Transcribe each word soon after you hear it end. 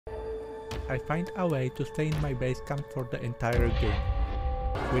I find a way to stay in my base camp for the entire game,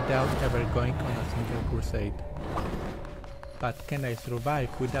 without ever going on a single crusade. But can I survive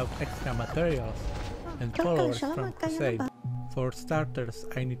without extra materials and followers from Crusade? For starters,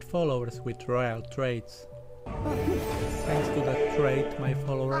 I need followers with royal traits. Thanks to that trait, my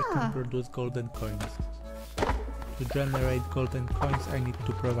follower can produce golden coins. To generate golden coins, I need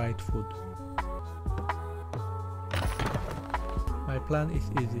to provide food. My plan is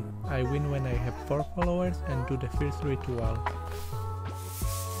easy. I win when I have 4 followers and do the first ritual.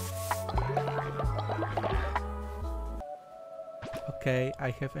 Okay,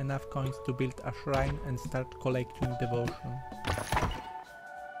 I have enough coins to build a shrine and start collecting devotion.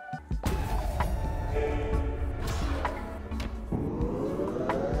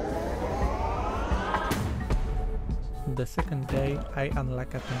 The second day, I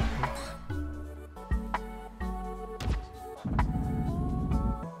unlock a temple.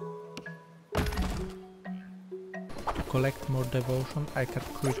 To collect more devotion, I cut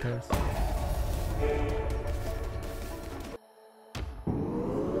critters.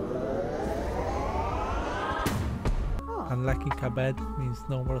 Unlocking a bed means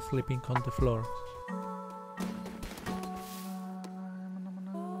no more sleeping on the floor.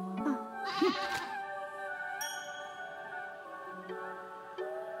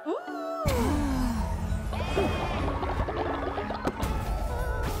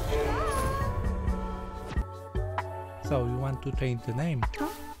 So you want to change the name?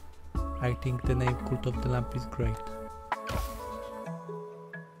 I think the name Cult of the Lamp is great.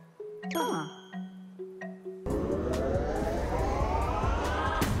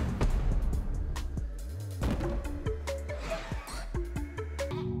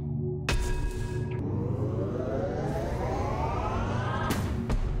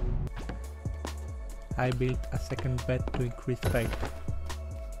 I built a second bed to increase faith.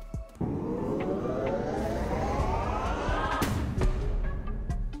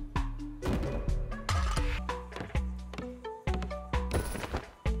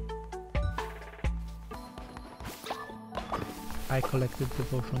 I collected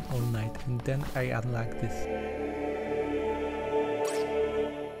devotion all night and then I unlocked this.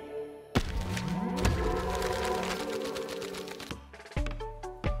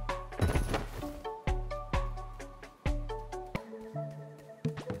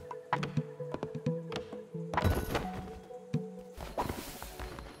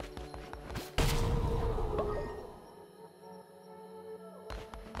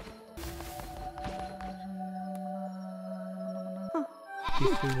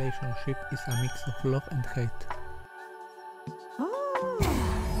 This relationship is a mix of love and hate.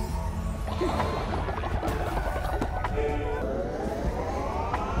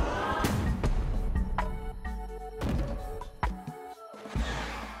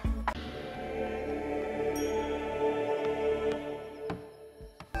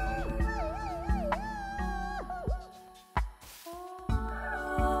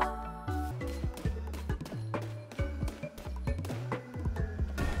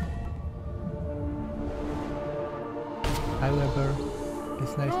 However,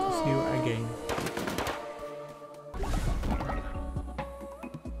 it's nice to see you again.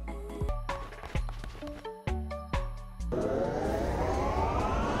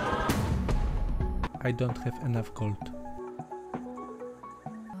 I don't have enough gold.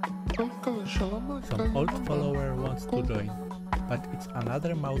 Some old follower wants to join, but it's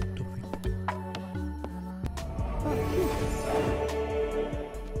another mouth to feed.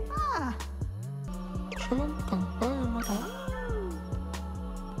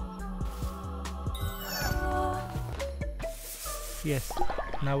 Yes,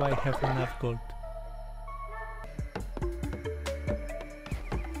 now I have enough gold.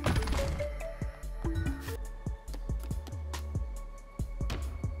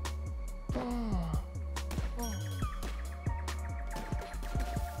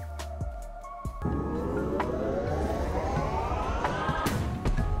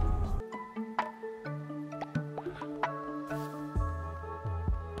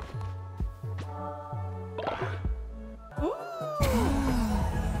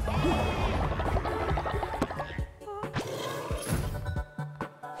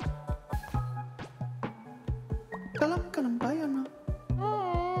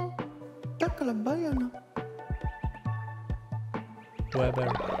 Weber,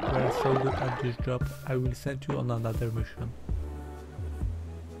 you are so good at this job, I will send you on another mission.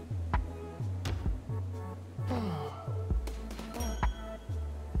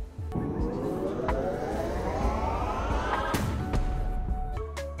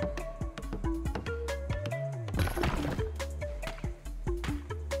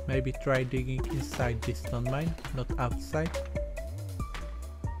 Maybe try digging inside this stone mine, not outside.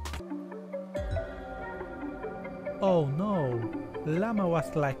 Oh no! Llama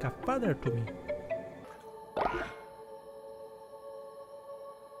was like a father to me.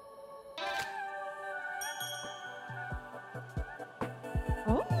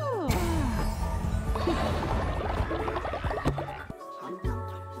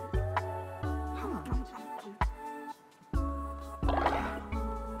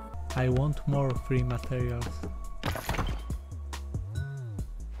 I want more free materials.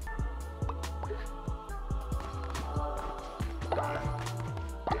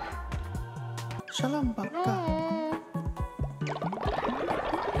 Shalom baka.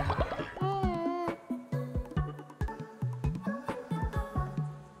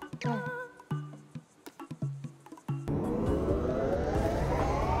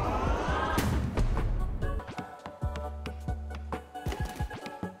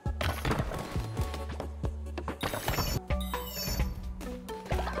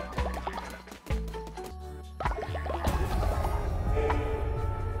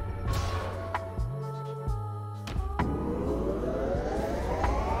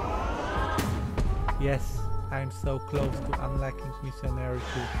 Yes, I'm so close to unlocking Missionary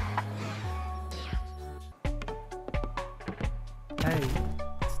 2. Hey,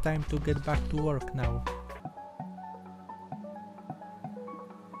 it's time to get back to work now.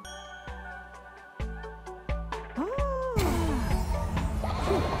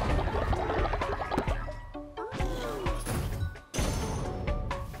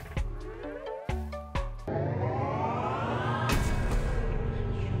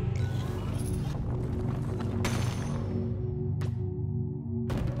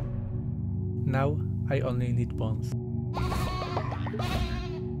 Now I only need bones.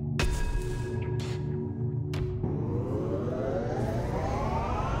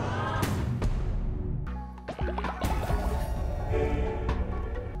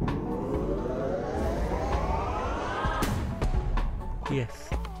 Yes,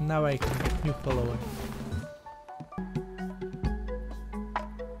 now I can get new followers.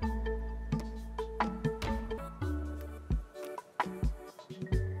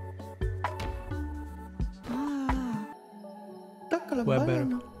 Weber,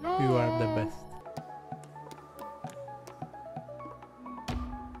 you are the best.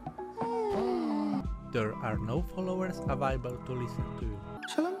 There are no followers available to listen to you.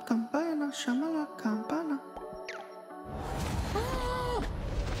 Shalom campana, shamala campana.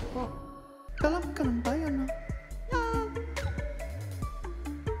 Shalom campana.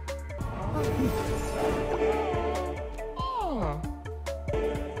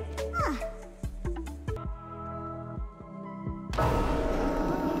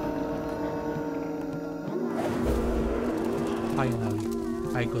 Finally,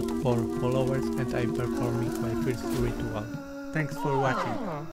 I got 4 followers and I'm performing my first ritual. Thanks for watching.